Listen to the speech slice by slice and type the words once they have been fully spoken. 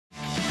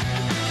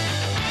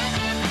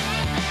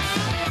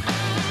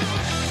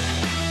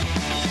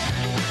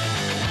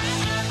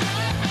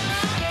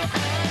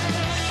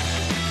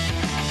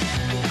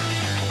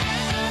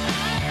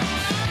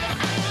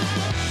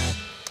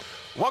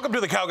Welcome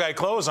to the Cow Guy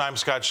Close. I'm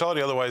Scott Schulte,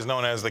 otherwise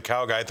known as the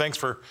Cow Guy. Thanks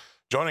for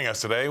joining us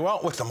today.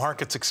 Well, with the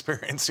markets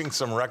experiencing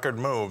some record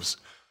moves,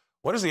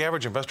 what is the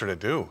average investor to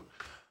do?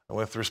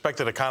 With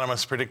respected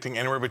economists predicting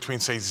anywhere between,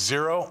 say,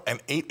 0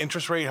 and 8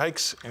 interest rate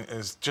hikes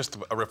is just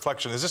a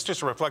reflection. Is this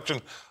just a reflection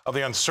of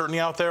the uncertainty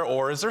out there,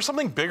 or is there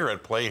something bigger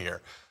at play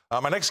here?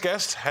 My next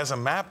guest has a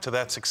map to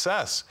that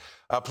success.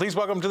 Please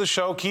welcome to the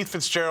show, Keith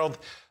Fitz-Gerald.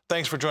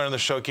 Thanks for joining the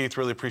show, Keith.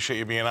 Really appreciate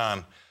you being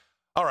on.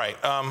 All right,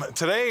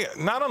 today,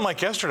 not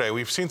unlike yesterday,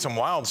 we've seen some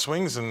wild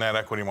swings in that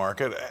equity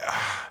market.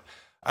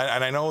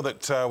 And I know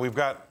that we've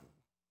got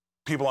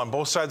people on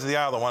both sides of the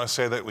aisle that want to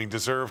say that we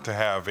deserve to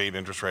have 8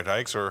 interest rate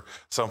hikes, or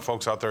some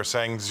folks out there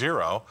saying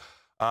 0.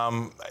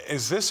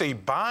 Is this a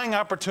buying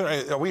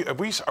opportunity?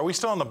 Are we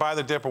still in the buy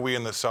the dip, or are we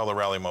in the sell the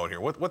rally mode here?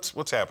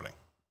 What's happening?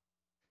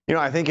 You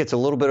know, I think it's a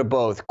little bit of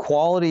both.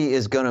 Quality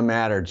is going to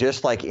matter.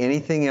 Just like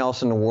anything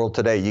else in the world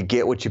today, you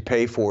get what you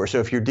pay for. So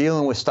if you're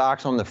dealing with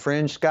stocks on the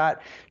fringe, Scott,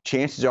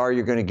 chances are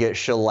you're going to get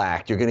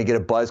shellacked. You're going to get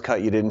a buzz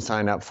cut you didn't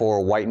sign up for,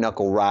 a white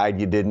knuckle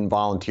ride you didn't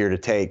volunteer to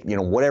take, you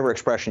know, whatever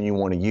expression you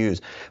want to use.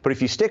 But if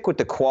you stick with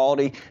the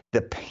quality,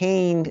 the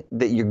pain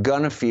that you're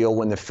going to feel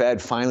when the Fed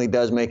finally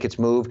does make its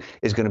move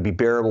is going to be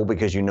bearable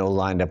because you know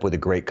lined up with a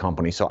great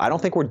company. So I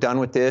don't think we're done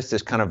with this.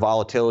 This kind of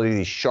volatility,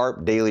 these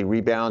sharp daily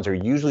rebounds are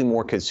usually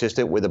more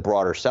consistent with a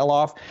broader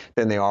sell-off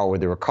than they are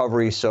with the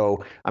recovery.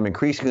 So I'm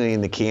increasingly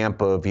in the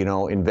camp of, you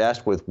know,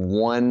 invest with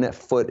one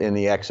foot in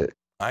the exit.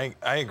 I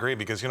agree,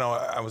 because, you know,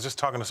 I was just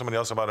talking to somebody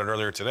else about it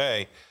earlier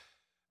today,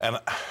 and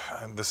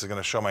this is going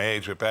to show my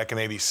age, but back in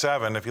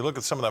 '87, if you look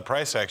at some of that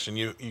price action,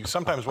 you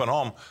sometimes went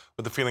home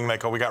with the feeling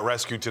like, oh, we got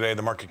rescued today,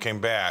 the market came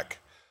back.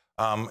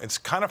 It's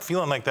kind of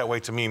feeling like that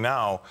way to me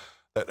now,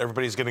 that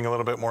everybody's getting a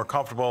little bit more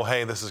comfortable.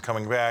 Hey, this is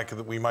coming back,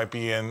 that we might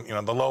be in, you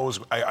know, the lows.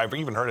 I've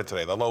even heard it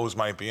today, the lows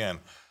might be in.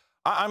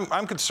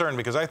 I'm concerned,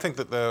 because I think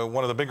that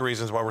one of the big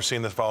reasons why we're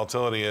seeing this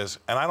volatility is,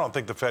 and I don't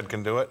think the Fed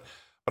can do it,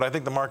 but I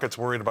think the market's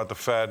worried about the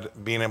Fed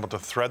being able to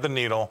thread the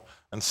needle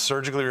and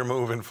surgically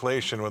remove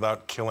inflation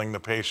without killing the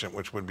patient,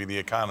 which would be the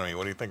economy.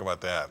 What do you think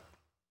about that?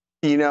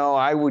 You know,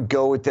 I would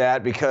go with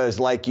that because,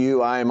 like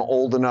you, I'm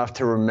old enough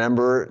to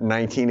remember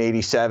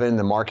 1987,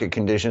 the market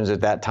conditions at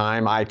that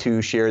time. I,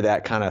 too, share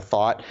that kind of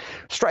thought.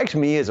 Strikes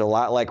me as a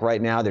lot like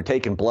right now, they're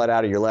taking blood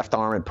out of your left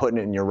arm and putting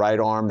it in your right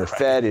arm. The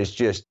Fed is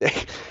just,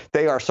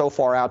 they are so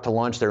far out to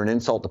lunch, they're an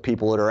insult to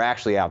people that are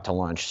actually out to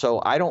lunch.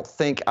 So I don't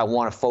think I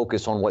want to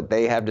focus on what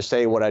they have to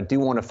say. What I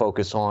do want to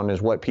focus on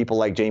is what people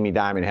like Jamie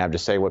Dimon have to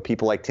say, what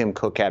people like Tim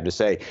Cook have to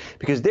say,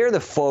 because they're the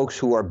folks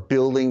who are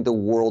building the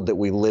world that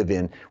we live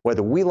in.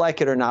 Whether we like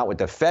it or not, what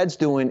the Fed's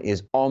doing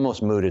is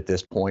almost moot at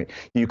this point.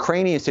 The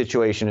Ukrainian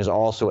situation is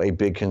also a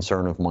big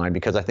concern of mine,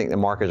 because I think the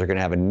markets are going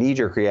to have a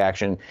knee-jerk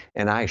reaction,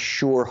 and I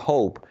sure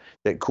hope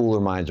that cooler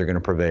minds are going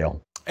to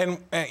prevail. And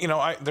you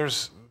know,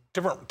 there's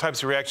different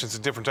types of reactions to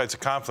different types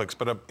of conflicts,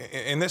 but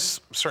in this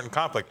certain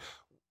conflict,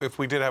 if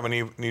we did have a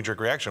knee-jerk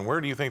reaction,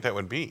 where do you think that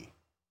would be?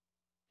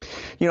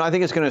 You know, I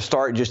think it's going to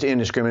start just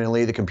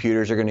indiscriminately. The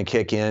computers are going to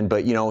kick in.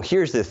 But, you know,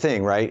 here's the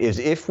thing, right, is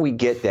if we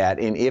get that,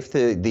 and if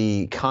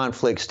the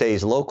conflict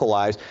stays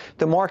localized,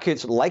 the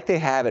markets, like they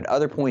have at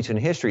other points in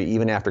history,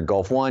 even after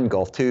Gulf I,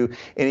 Gulf II,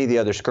 any of the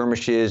other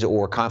skirmishes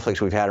or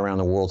conflicts we've had around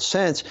the world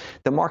since,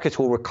 the markets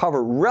will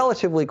recover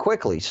relatively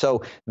quickly.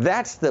 So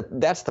that's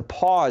the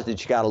pause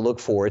that you got to look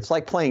for. It's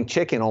like playing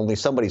chicken, only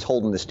somebody's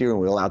holding the steering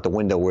wheel out the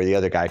window where the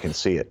other guy can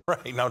see it.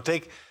 Right. Now,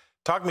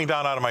 talk me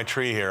down out of my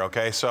tree here,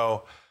 okay?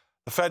 So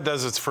the Fed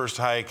does its first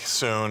hike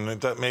soon.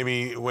 It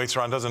maybe waits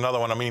around, does another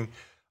one. I mean,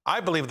 I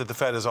believe that the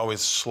Fed is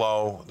always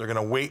slow. They're going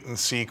to wait and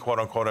see, quote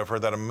unquote. I've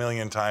heard that a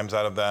million times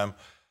out of them.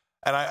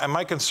 And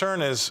my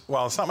concern is,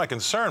 well, it's not my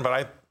concern,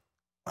 but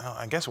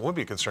I guess it would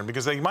be a concern,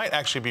 because they might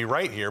actually be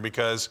right here,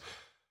 because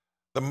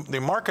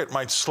the market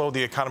might slow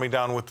the economy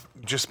down with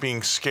just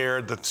being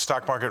scared. The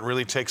stock market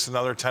really takes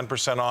another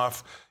 10%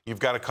 off. You've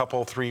got a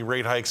couple, 3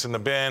 rate hikes in the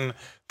bin.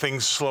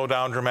 Things slow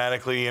down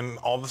dramatically, and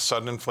all of a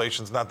sudden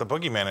inflation's not the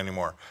boogeyman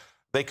anymore.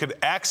 They could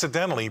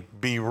accidentally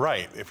be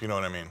right, if you know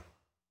what I mean.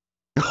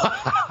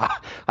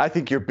 I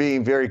think you're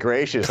being very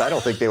gracious. I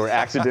don't think they were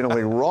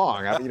accidentally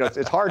wrong. I mean, you know,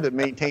 it's hard to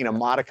maintain a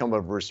modicum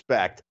of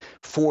respect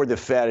for the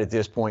Fed at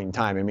this point in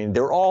time. I mean,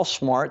 they're all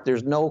smart.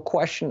 There's no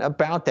question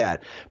about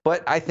that.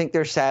 But I think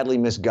they're sadly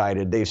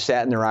misguided. They've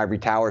sat in their ivory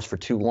towers for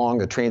too long.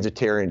 The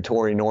transitory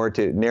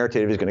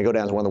narrative is going to go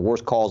down as one of the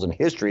worst calls in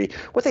history.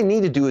 What they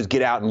need to do is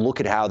get out and look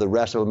at how the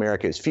rest of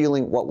America is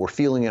feeling, what we're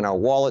feeling in our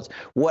wallets,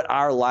 what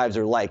our lives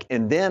are like.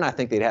 And then I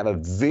think they'd have a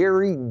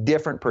very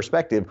different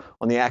perspective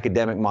on the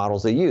academic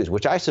models they use,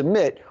 which I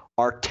submit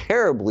are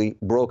terribly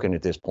broken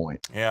at this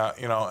point. Yeah,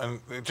 you know, and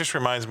it just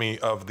reminds me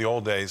of the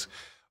old days,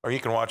 or you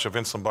can watch a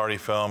Vince Lombardi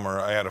film, or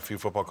I had a few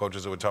football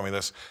coaches that would tell me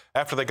this.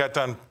 After they got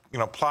done, you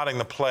know, plotting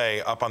the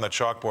play up on the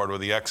chalkboard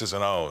with the X's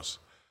and O's,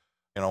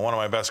 you know, one of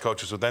my best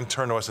coaches would then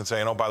turn to us and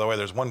say, oh, by the way,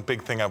 there's one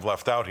big thing I've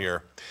left out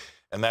here.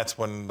 And that's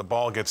when the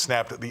ball gets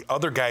snapped. The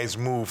other guys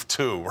move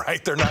too,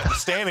 right? They're not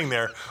standing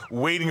there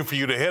waiting for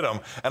you to hit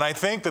them. And I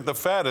think that the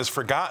Fed has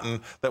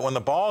forgotten that when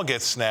the ball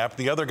gets snapped,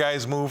 the other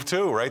guys move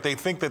too, right? They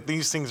think that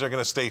these things are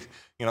going to stay,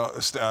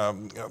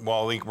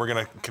 while we're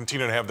going to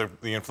continue to have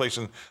the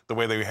inflation the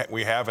way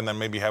we have, and then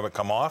maybe have it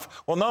come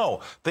off. Well, no,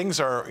 things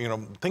are,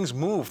 things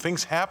move,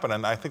 things happen.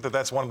 And I think that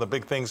that's one of the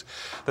big things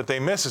that they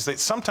miss is that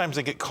sometimes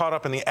they get caught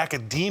up in the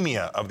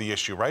academia of the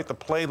issue, right? The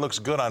play looks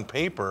good on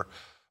paper,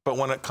 but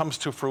when it comes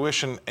to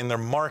fruition in their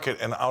market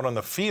and out on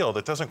the field,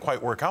 it doesn't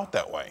quite work out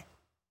that way.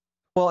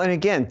 Well, and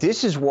again,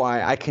 this is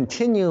why I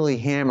continually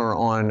hammer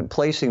on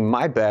placing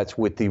my bets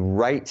with the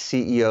right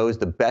CEOs,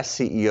 the best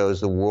CEOs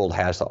the world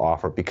has to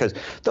offer, because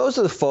those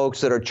are the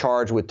folks that are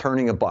charged with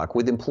turning a buck,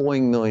 with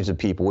employing millions of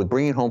people, with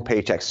bringing home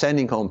paychecks,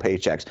 sending home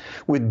paychecks,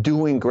 with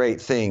doing great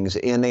things,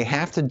 and they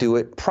have to do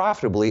it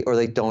profitably or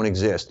they don't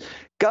exist.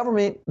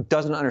 Government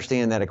doesn't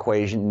understand that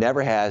equation,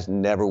 never has,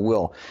 never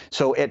will.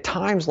 So at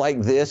times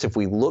like this, if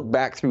we look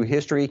back through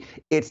history,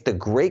 it's the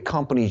great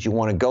companies you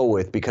want to go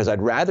with, because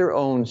I'd rather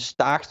own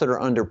stocks that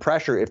are under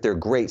pressure if they're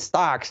great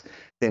stocks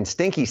than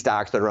stinky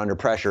stocks that are under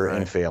pressure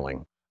and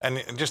failing.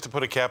 And just to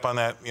put a cap on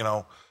that,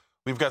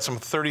 we've got some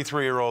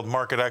 33-year-old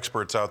market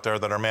experts out there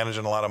that are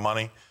managing a lot of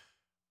money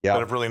that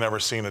have really never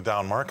seen a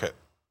down market.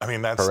 I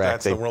mean,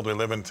 that's the world we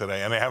live in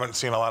today, and they haven't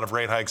seen a lot of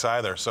rate hikes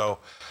either. So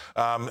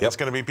it's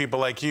going to be people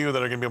like you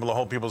that are going to be able to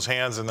hold people's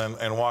hands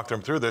and walk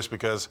them through this,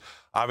 because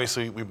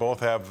obviously we both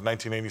have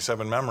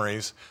 1987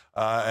 memories,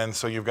 and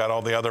so you've got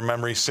all the other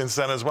memories since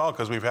then as well,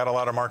 because we've had a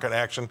lot of market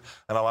action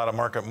and a lot of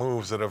market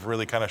moves that have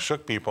really kind of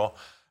shook people.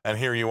 And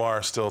here you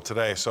are still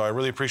today. So I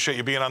really appreciate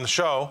you being on the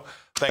show.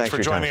 Thanks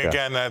for joining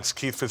again. That's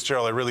Keith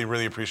Fitz-Gerald. I really,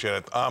 really appreciate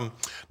it.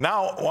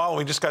 Now, while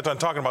we just got done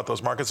talking about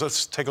those markets,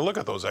 let's take a look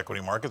at those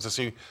equity markets to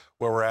see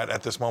where we're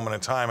at this moment in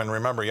time. And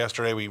remember,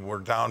 yesterday we were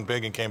down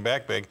big and came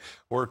back big.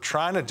 We're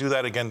trying to do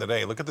that again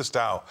today. Look at this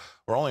Dow.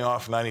 We're only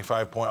off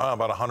 95 points,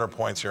 about 100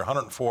 points here,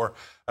 104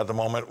 at the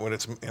moment, and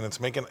it's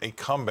making a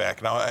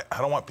comeback. Now, I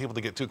don't want people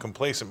to get too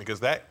complacent, because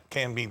that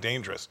can be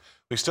dangerous.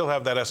 We still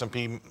have that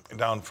S&P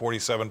down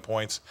 47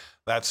 points.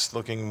 That's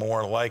looking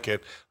more like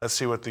it. Let's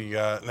see what the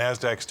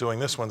NASDAQ's doing.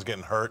 This one's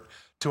getting hurt,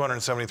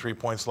 273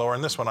 points lower.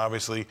 And this one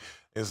obviously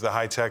is the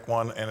high-tech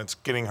one, and it's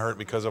getting hurt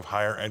because of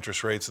higher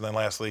interest rates. And then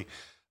lastly,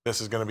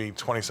 this is going to be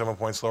 27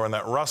 points lower. And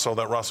that Russell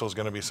is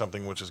going to be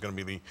something which is going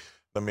to be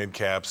the mid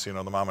caps, the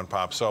mom and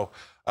pop. So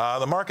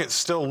the market's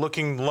still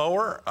looking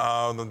lower.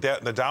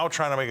 The Dow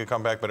trying to make a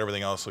comeback, but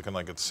everything else looking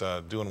like it's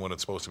doing what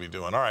it's supposed to be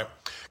doing. All right,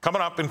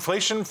 coming up,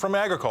 inflation from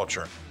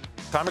agriculture.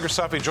 Tommy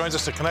Grisafi joins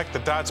us to connect the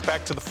dots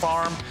back to the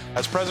farm,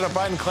 as President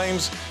Biden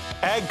claims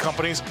ag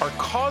companies are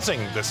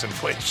causing this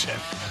inflation.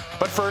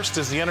 But first,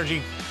 is the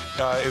energy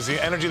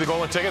the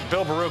golden ticket?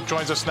 Bill Baruch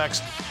joins us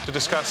next to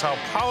discuss how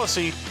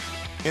policy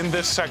in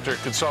this sector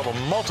could solve a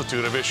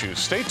multitude of issues.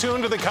 Stay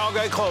tuned to the Cow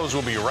Guy Close.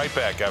 We'll be right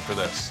back after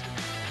this.